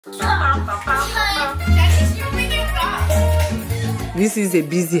This is a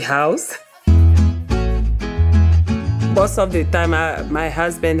busy house. Most of the time, my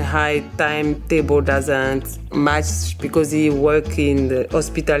husband's high timetable doesn't match because he works in the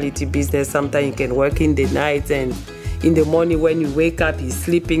hospitality business. Sometimes he can work in the night, and in the morning when you wake up, he's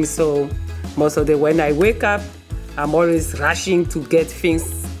sleeping. So most of the when I wake up, I'm always rushing to get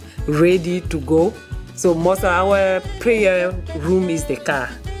things ready to go. So most of our prayer room is the car.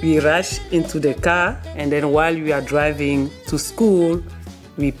 We rush into the car, and then while we are driving to school,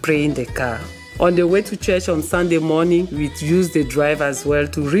 we pray in the car. On the way to church on Sunday morning, we use the drive as well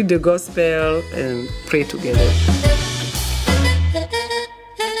to read the gospel and pray together.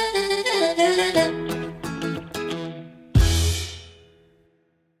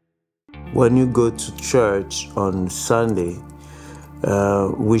 When you go to church on Sunday,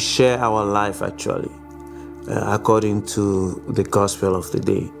 we share our life actually, according to the gospel of the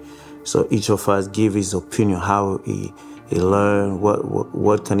day. So each of us give his opinion, how he learn,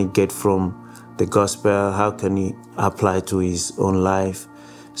 what can he get from the gospel, how can he apply to his own life.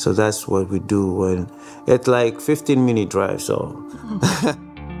 So that's what we do when it's like 15-minute drive. So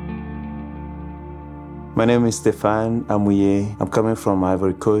my name is Stéphane Amouye. I'm coming from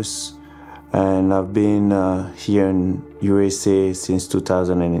Ivory Coast, and I've been here in USA since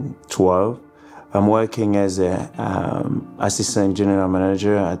 2012. I'm working as an assistant general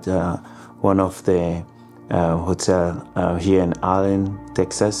manager at one of the hotel here in Allen,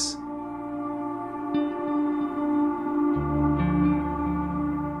 Texas.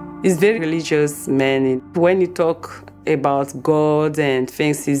 He's very religious man. When you talk about God and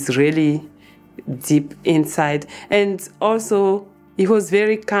things, he's really deep inside. And also, he was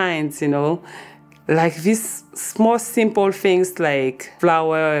very kind, you know, like these small, simple things like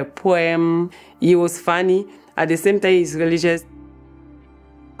flower, a poem. He was funny. At the same time, he's religious.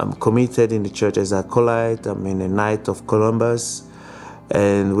 I'm committed in the church as a acolyte. I'm in the Night of Columbus.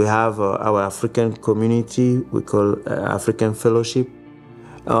 And we have our African community we call African Fellowship.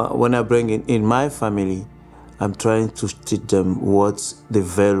 When I bring in my family, I'm trying to teach them what the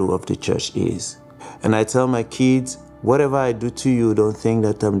value of the church is. And I tell my kids, whatever I do to you, don't think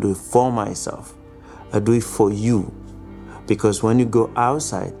that I'm doing it for myself. I do it for you. Because when you go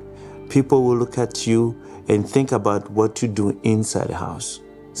outside, people will look at you and think about what you do inside the house.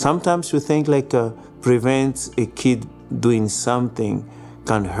 Sometimes you think like prevent a kid doing something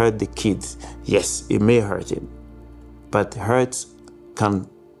can hurt the kids. Yes, it may hurt him, but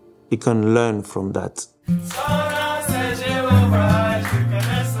he can learn from that.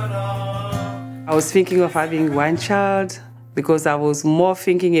 I was thinking of having one child because I was more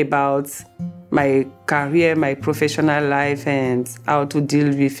thinking about my career, my professional life, and how to deal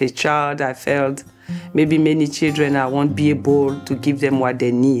with a child. I felt maybe many children, I won't be able to give them what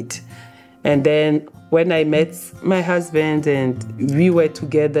they need. And then when I met my husband and we were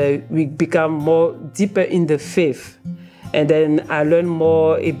together, we became more deeper in the faith. And then I learned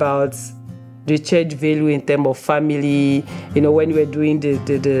more about the church value in terms of family. You know, when we were doing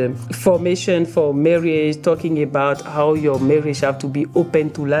the formation for marriage, talking about how your marriage have to be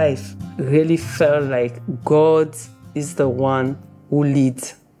open to life, really felt like God is the one who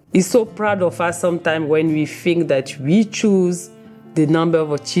leads. He's so proud of us sometimes when we think that we choose the number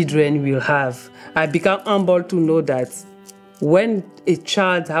of children we'll have. I become humble to know that when a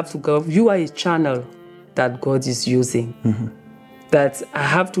child has to go, you are a channel that God is using. Mm-hmm. That I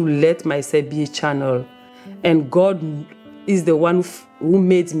have to let myself be a channel. And God is the one who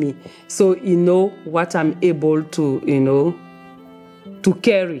made me. So He knows what I'm able to, to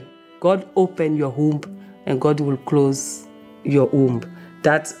carry. God open your womb and God will close your womb.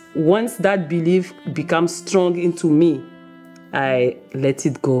 That once that belief becomes strong into me, I let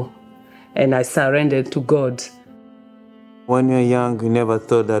it go and I surrendered to God. When you're young, you never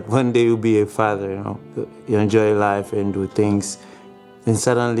thought that one day you'll be a father, You enjoy life and do things. And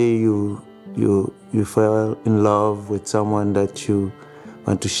suddenly you fall in love with someone that you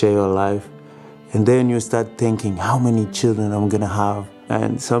want to share your life. And then you start thinking, how many children I'm going to have?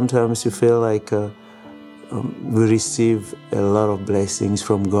 And sometimes you feel like we receive a lot of blessings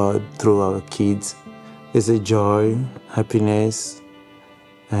from God through our kids. It's a joy, happiness,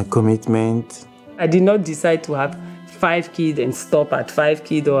 commitment. I did not decide to have 5 kids and stop at 5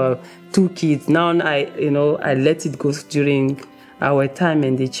 kids or 2 kids. Now I let it go during our time,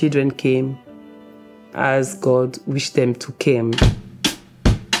 and the children came as God wished them to come.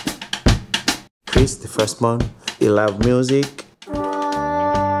 Chris, the firstborn, he loved music.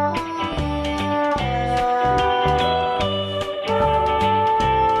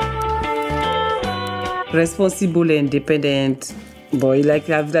 Responsible and independent, boy, like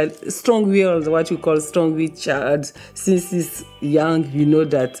have that strong-willed, what you call strong-willed child. Since he's young, you know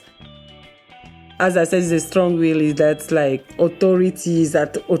that. As I said, the strong will is that like authority, is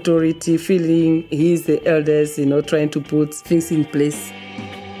that authority feeling. He's the eldest, trying to put things in place.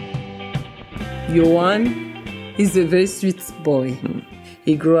 Yohan is a very sweet boy.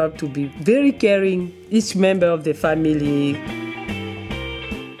 He grew up to be very caring. Each member of the family,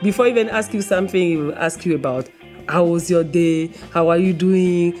 before even ask you something, he will ask you about how was your day, how are you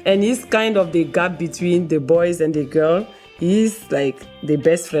doing? And he's kind of the gap between the boys and the girl. He's like the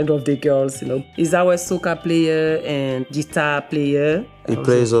best friend of the girls, He's our soca player and guitar player. He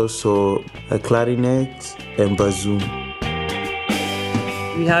plays also a clarinet and bassoon.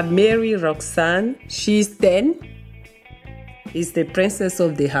 We have Mary Roxanne. She's 10. She's the princess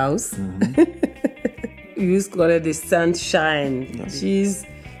of the house. We used to call her the sunshine. Yes. She's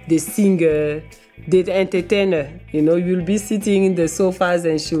the singer, the entertainer. You'll be sitting in the sofas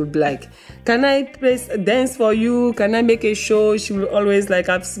and she'll be like, can I dance for you? Can I make a show? She will always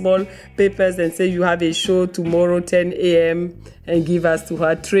have small papers and say, you have a show tomorrow, 10 a.m. and give us to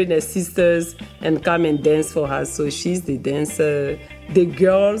her, train her sisters and come and dance for her. So she's the dancer. The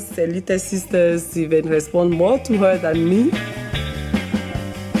girls, the little sisters, even respond more to her than me.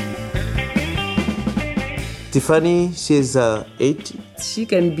 Tiffany, she's 8. She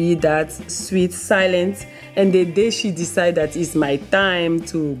can be that sweet, silent, and the day she decides that it's my time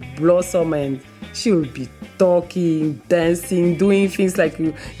to blossom, and she will be talking, dancing, doing things like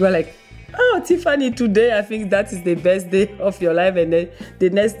you are like, oh, Tiffany, today I think that is the best day of your life. And then the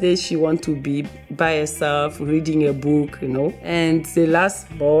next day she wants to be by herself, reading a book, And the last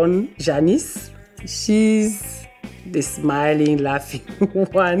born, Janice, she's the smiling, laughing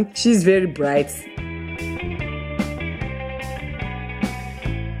one. She's very bright.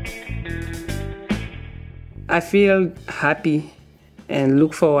 I feel happy and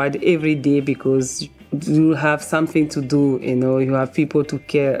look forward every day because you have something to do, you have people to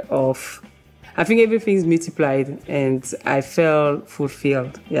care of. I think everything is multiplied and I felt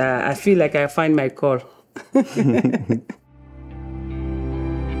fulfilled. Yeah, I feel like I find my call.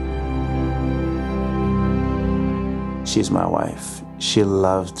 She's my wife. She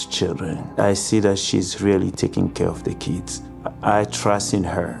loves children. I see that she's really taking care of the kids. I trust in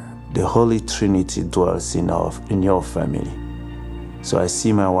her. The Holy Trinity dwells in your family. So I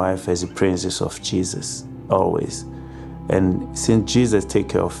see my wife as a princess of Jesus, always. And since Jesus take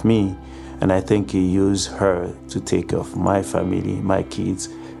care of me, and I think he used her to take care of my family, my kids,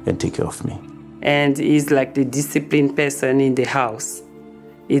 and take care of me. And he's like the disciplined person in the house.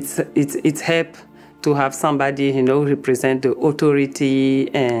 It's help to have somebody, represent the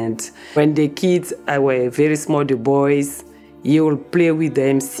authority. And when the kids were very small, the boys, you will play with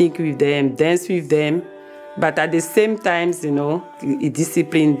them, sing with them, dance with them. But at the same time, he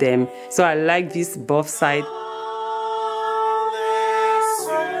disciplined them. So I like this both sides.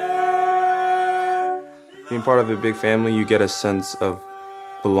 Being part of a big family, you get a sense of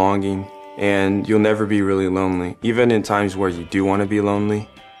belonging, and you'll never be really lonely. Even in times where you do want to be lonely,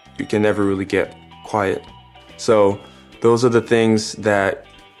 you can never really get quiet. So those are the things that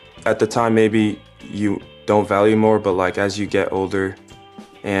at the time maybe you don't value more, but as you get older,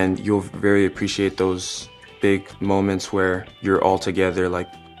 and you'll very appreciate those big moments where you're all together, like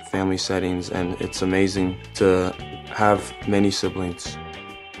family settings, and it's amazing to have many siblings.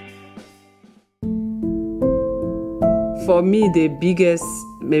 For me, the biggest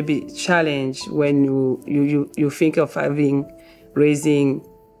maybe challenge when you think of raising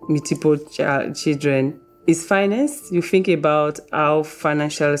multiple children is finance. You think about how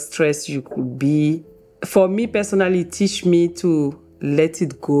financial stress you could be. For me personally, teach me to let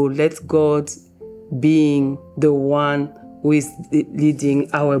it go, let God being the one who is leading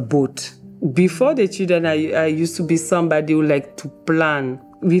our boat. Before the children, I used to be somebody who liked to plan.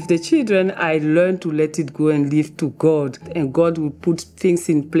 With the children, I learned to let it go and leave to God. And God will put things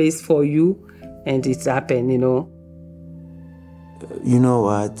in place for you, and it's happened, You know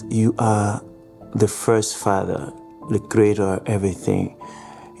what? You are the first father, the creator of everything.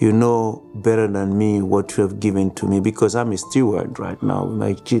 You know better than me what you have given to me, because I'm a steward right now.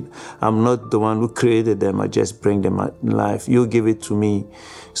 I'm not the one who created them. I just bring them in life. You give it to me.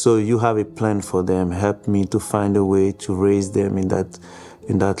 So you have a plan for them. Help me to find a way to raise them in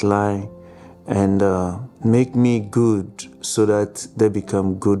that line, and make me good so that they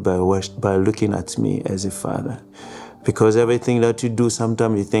become good by looking at me as a father. Because everything that you do,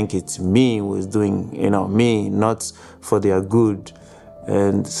 sometimes you think it's me who's doing, me, not for their good.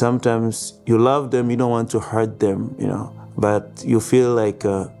 And sometimes you love them, you don't want to hurt them, but you feel like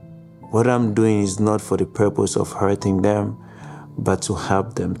what I'm doing is not for the purpose of hurting them, but to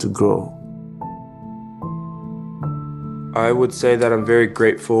help them to grow. I would say that I'm very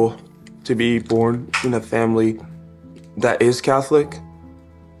grateful to be born in a family that is Catholic,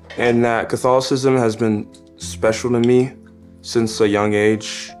 and that Catholicism has been special to me since a young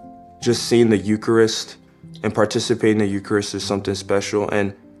age. Just seeing the Eucharist and participating in the Eucharist is something special,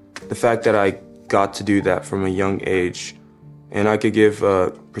 and the fact that I got to do that from a young age. And I could give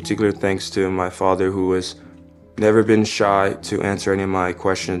particular thanks to my father, who has never been shy to answer any of my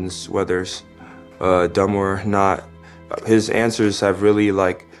questions, whether it's dumb or not. His answers have really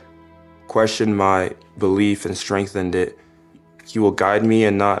questioned my belief and strengthened it. He will guide me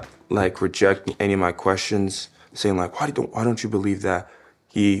and not reject any of my questions, saying why don't you believe that?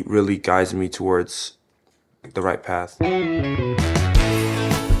 He really guides me towards the right path.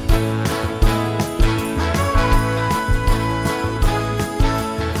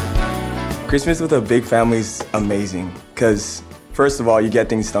 Christmas with a big family is amazing because, first of all, you get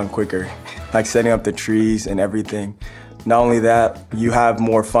things done quicker, like setting up the trees and everything. Not only that, you have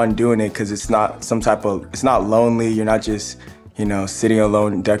more fun doing it because it's not lonely. You're not just, sitting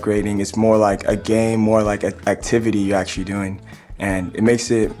alone and decorating. It's more like a game, more like an activity you're actually doing. And it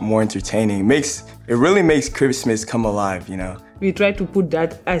makes it more entertaining. It really makes Christmas come alive, We try to put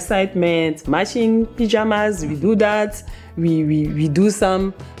that excitement, matching pajamas, we do that. We do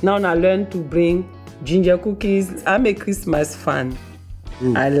some. Now I learned to bring ginger cookies. I'm a Christmas fan.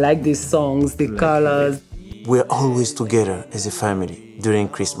 I like the songs, the colors. We're always together as a family during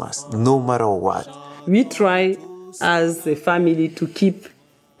Christmas, no matter what. We try as a family to keep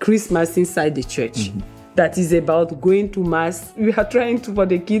Christmas inside the church. That is about going to Mass. We are trying for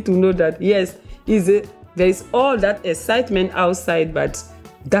the kid to know that, yes, there is all that excitement outside, but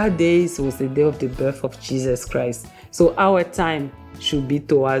that day was the day of the birth of Jesus Christ. So our time should be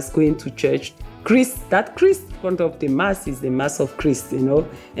towards going to church. That Christ in front of the Mass is the Mass of Christ, And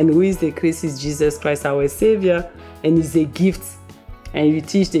who is the Christ? Is Jesus Christ, our Savior, and it's a gift. And we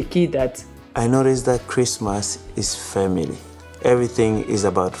teach the kid that. I noticed that Christmas is family. Everything is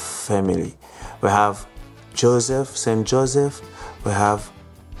about family. We have St. Joseph, we have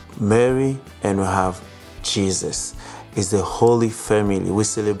Mary, and we have Jesus. It's the Holy Family. We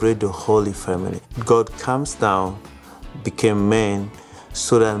celebrate the Holy Family. God comes down, became man,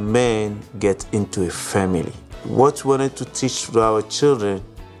 so that men get into a family. What we wanted to teach to our children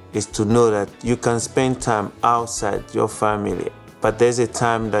is to know that you can spend time outside your family, but there's a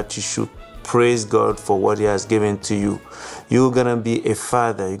time that you should praise God for what He has given to you. You're gonna be a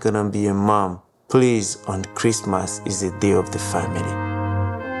father, you're gonna be a mom. Please, on Christmas is the day of the family.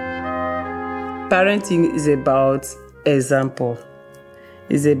 Parenting is about example.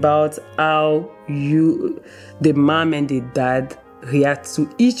 It's about how the mom and the dad, react to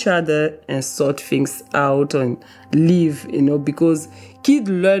each other and sort things out and live, because kids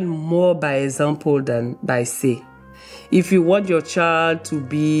learn more by example than by say. If you want your child to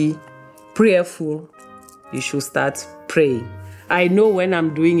be prayerful, you should start praying. I know when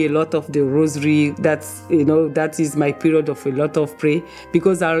I'm doing a lot of the rosary, that is my period of a lot of prayer,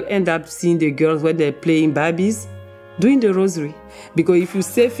 because I'll end up seeing the girls when they're playing Barbies doing the rosary. Because if you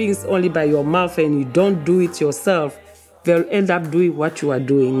say things only by your mouth and you don't do it yourself, they'll end up doing what you are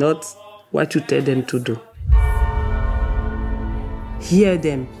doing, not what you tell them to do. Hear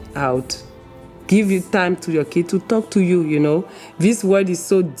them out. Give you time to your kid to talk to you, This world is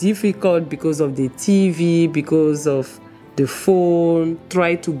so difficult because of the TV, because of the phone.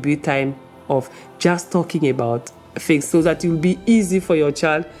 Try to be time of just talking about things so that it will be easy for your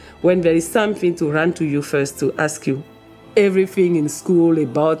child when there is something to run to you first to ask you everything in school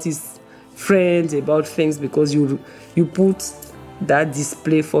about his friends, about things, because you put that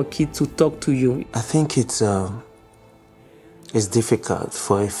display for kids to talk to you. I think it's difficult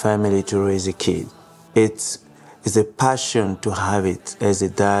for a family to raise a kid. It's a passion to have it as a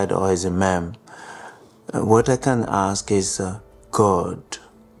dad or as a mom. What I can ask is God.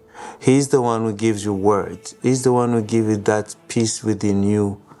 He's the one who gives you words. He's the one who gives you that peace within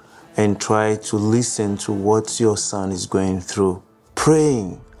you, and try to listen to what your son is going through.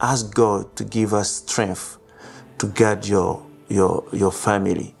 Praying, ask God to give us strength to guard your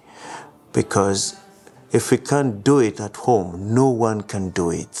family. Because if we can't do it at home, no one can do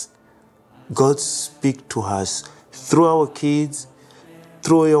it. God speaks to us through our kids,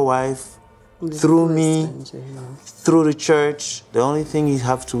 through your wife, through me, through the church. The only thing you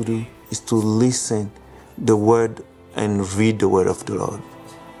have to do is to listen the word and read the word of the Lord.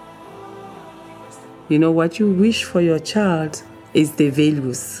 What you wish for your child is the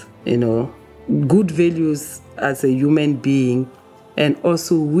values, good values as a human being, and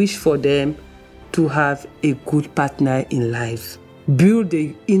also wish for them to have a good partner in life. build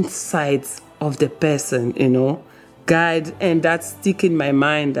the insides of the person, guide, and that's stick in my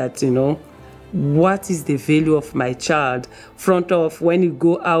mind that, what is the value of my child? Front of when you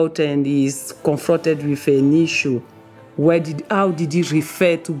go out and he's confronted with an issue, how did he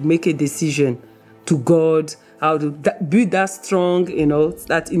refer to make a decision to God? How to build that strong,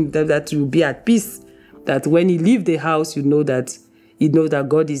 that you'll be at peace. That when he leave the house, you know that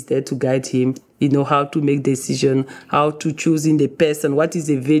God is there to guide him. You know how to make decision, how to choose in the person. What is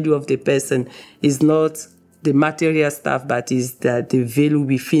the value of the person? It's not the material stuff, but is that the value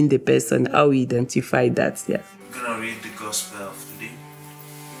within the person, how we identify that. Yeah. I'm gonna read the gospel of today.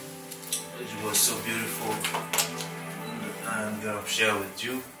 It was so beautiful. I'm gonna share with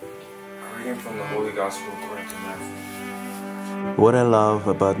you. Reading from the Holy Gospel according to Matthew. What I love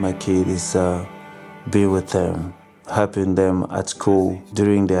about my kid is being with them, helping them at school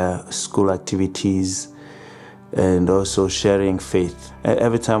during their school activities, and also sharing faith.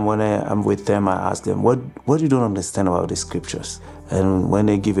 Every time when I'm with them, I ask them, what you don't understand about the scriptures? And when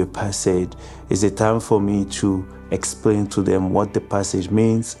they give a passage, it's a time for me to explain to them what the passage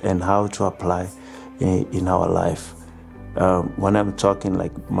means and how to apply in our life. When I'm talking,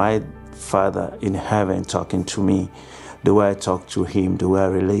 like my Father in heaven talking to me, the way I talk to him, the way I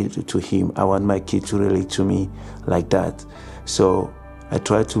relate to him, I want my kid to relate to me like that. So I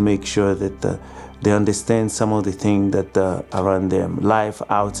try to make sure that they understand some of the things that around them, life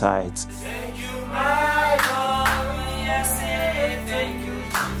outside. Thank you, my Lord. Thank you,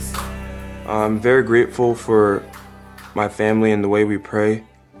 Jesus. I'm very grateful for my family and the way we pray.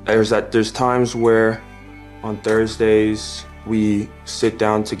 There's times where on Thursdays we sit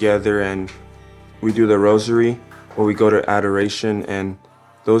down together and we do the rosary, or we go to adoration, and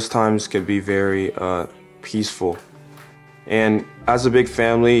those times can be very peaceful. And as a big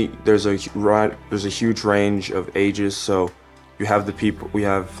family, there's a huge range of ages. So we have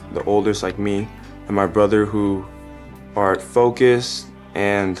the oldest like me and my brother who are focused,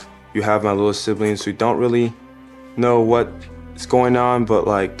 and you have my little siblings who don't really know what's going on, but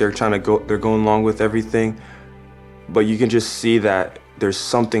like they're going along with everything. But you can just see that there's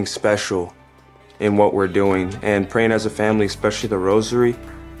something special in what we're doing. And praying as a family, especially the rosary,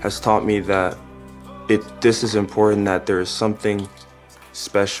 has taught me that this is important, that there is something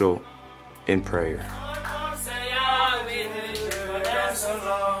special in prayer.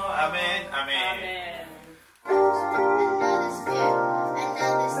 Amen. Amen.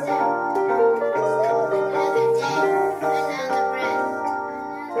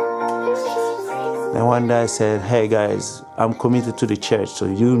 And one day I said, hey guys, I'm committed to the church, so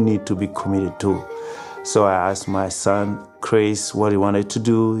you need to be committed too. So I asked my son, Chris, what he wanted to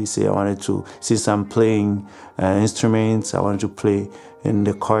do. He said, I wanted to, since I'm playing instruments, I wanted to play in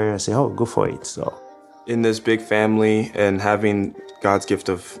the choir. I said, oh, go for it. So, in this big family and having God's gift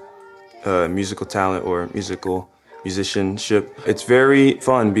of musical talent or musicianship, it's very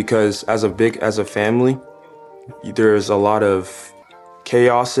fun because as a family, there's a lot of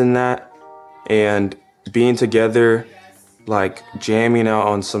chaos in that. And being together, like jamming out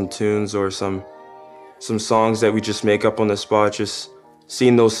on some tunes or some songs that we just make up on the spot, just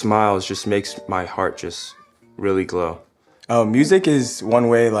seeing those smiles just makes my heart just really glow. Music is one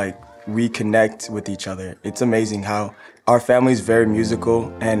way like we connect with each other. It's amazing how our family is very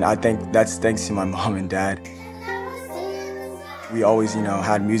musical, and I think that's thanks to my mom and dad. We always,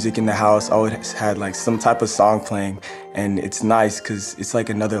 had music in the house, always had like some type of song playing, and it's nice because it's like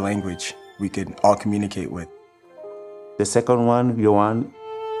another language we could all communicate with. The second one, Yohan,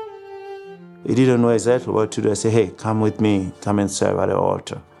 he didn't know exactly what to do. I said, hey, come with me, come and serve at the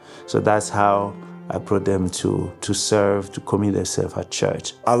altar. So that's how I brought them to serve, to commit themselves at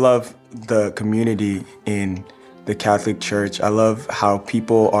church. I love the community in the Catholic Church. I love how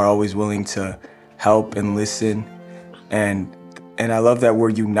people are always willing to help and listen. And I love that we're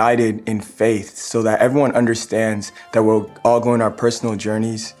united in faith so that everyone understands that we're all going our personal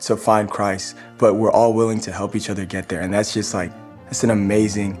journeys to find Christ, but we're all willing to help each other get there. And that's just like, it's an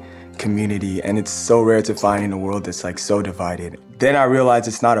amazing community, and it's so rare to find in a world that's like so divided. Then I realized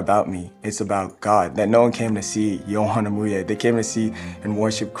it's not about me, it's about God, that no one came to see Yohan Amouye, they came to see and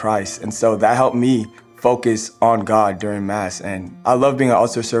worship Christ. And so that helped me focus on God during Mass. And I love being an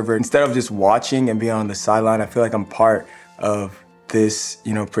altar server. Instead of just watching and being on the sideline, I feel like I'm part of this,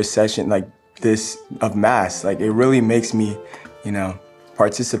 procession like this of Mass. Like it really makes me,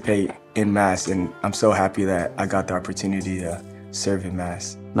 participate in Mass, and I'm so happy that I got the opportunity to serve in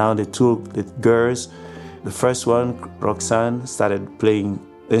Mass. Now the girls, the first one, Roxanne, started playing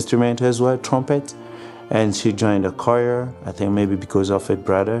instrument as well, trumpet, and she joined the choir, I think maybe because of her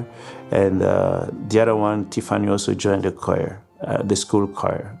brother. And the other one, Tiffany, also joined the choir. the school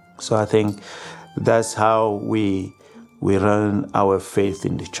choir. So I think that's how we run our faith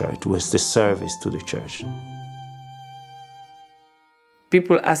in the church, with the service to the church.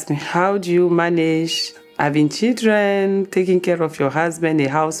 People ask me, how do you manage having children, taking care of your husband, a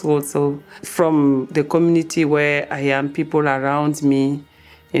household? So from the community where I am, people around me,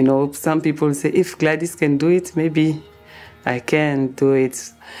 you know, some people say, if Gladys can do it, maybe I can do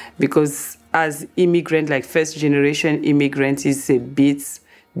it. Because as immigrant, like first generation immigrant, is a bit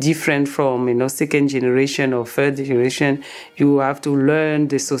different from, you know, second generation or third generation. You have to learn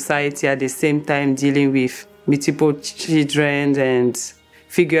the society at the same time, dealing with multiple children and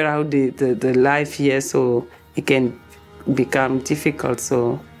figure out the life here, so it can become difficult.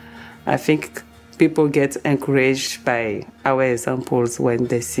 So I think people get encouraged by our examples when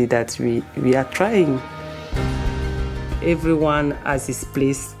they see that we are trying. Everyone has his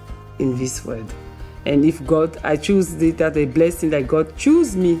place in this world. And if God, I choose it as a blessing that God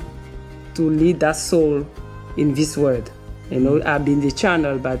choose me to lead that soul in this world. You know, I've been the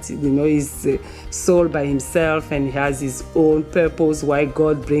channel, but, you know, he's a soul by himself and he has his own purpose why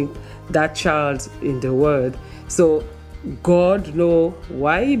God bring that child in the world. So God know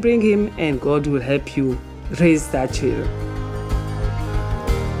why he bring him, and God will help you raise that child.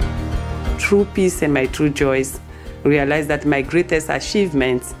 True peace and my true joys, realize that my greatest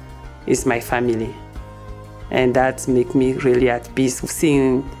achievement is my family. And that makes me really at peace,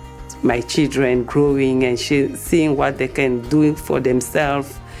 seeing my children growing and seeing what they can do for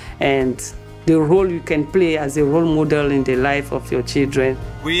themselves, and the role you can play as a role model in the life of your children.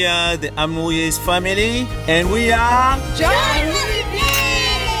 We are the Amouye's family, and we are Johnny!